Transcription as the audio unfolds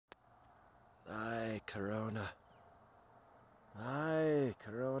Ay, Corona. Ay,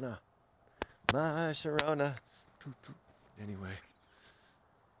 Corona. My Sharona. Anyway,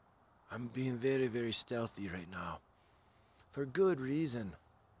 I'm being very, very stealthy right now. For good reason.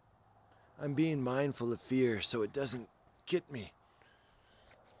 I'm being mindful of fear so it doesn't get me.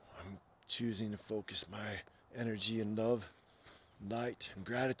 I'm choosing to focus my energy in love, light, and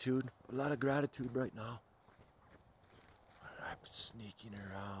gratitude. A lot of gratitude right now. But I'm sneaking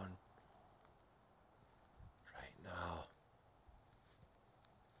around right now.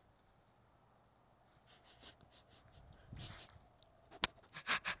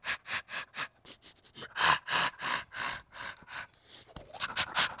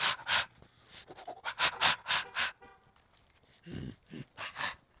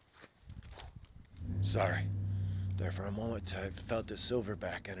 Sorry. There for a moment I felt the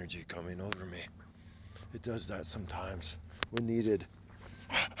silverback energy coming over me. It does that sometimes when needed.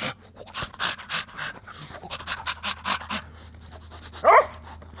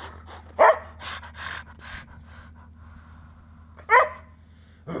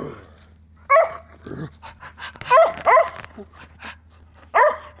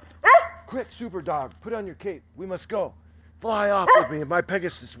 Quick, super dog, put on your cape. We must go. Fly off with me in my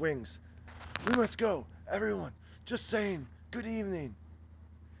Pegasus wings. We must go. Everyone, just saying good evening.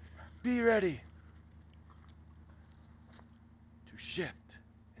 Be ready to shift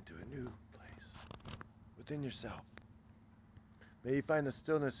into a new place within yourself. May you find the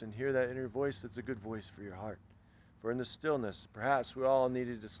stillness and hear that inner voice that's a good voice for your heart. For in the stillness, perhaps we all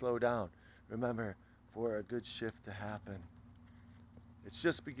needed to slow down. Remember, for a good shift to happen. It's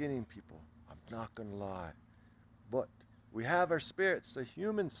just beginning, people. I'm not going to lie. But we have our spirits, the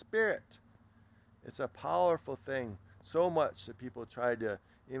human spirit. It's a powerful thing. So much that people try to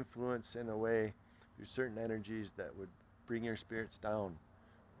influence in a way through certain energies that would bring your spirits down.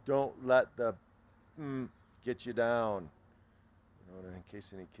 Don't let the get you down. You know, in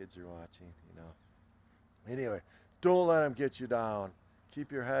case any kids are watching, you know. Anyway, don't let them get you down.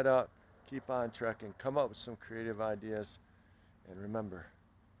 Keep your head up. Keep on trekking. Come up with some creative ideas. And remember,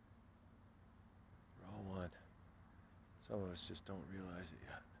 we're all one. Some of us just don't realize it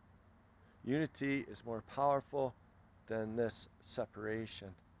yet. Unity is more powerful than this separation.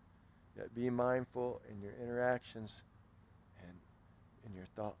 Yet be mindful in your interactions and in your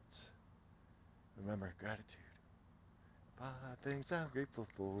thoughts. Remember, gratitude. 5 things I'm grateful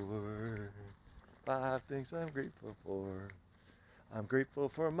for. 5 things I'm grateful for. I'm grateful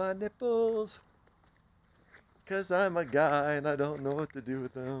for my nipples. 'Cause I'm a guy and I don't know what to do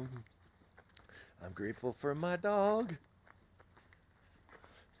with them. I'm grateful for my dog.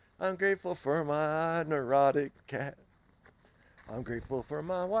 I'm grateful for my neurotic cat. I'm grateful for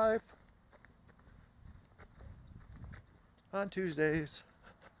my wife. On Tuesdays.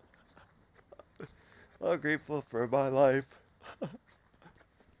 I'm grateful for my life.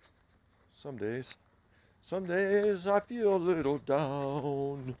 Some days I feel a little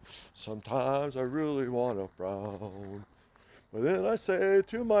down. Sometimes I really want to frown. But then I say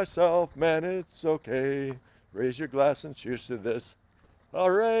to myself, man, it's okay. Raise your glass and cheers to this.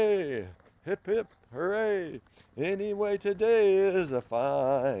 Hooray! Hip hip, hooray! Anyway, today is a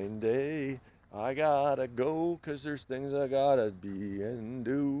fine day. I gotta go 'cause there's things I gotta be and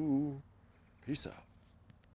do. Peace out.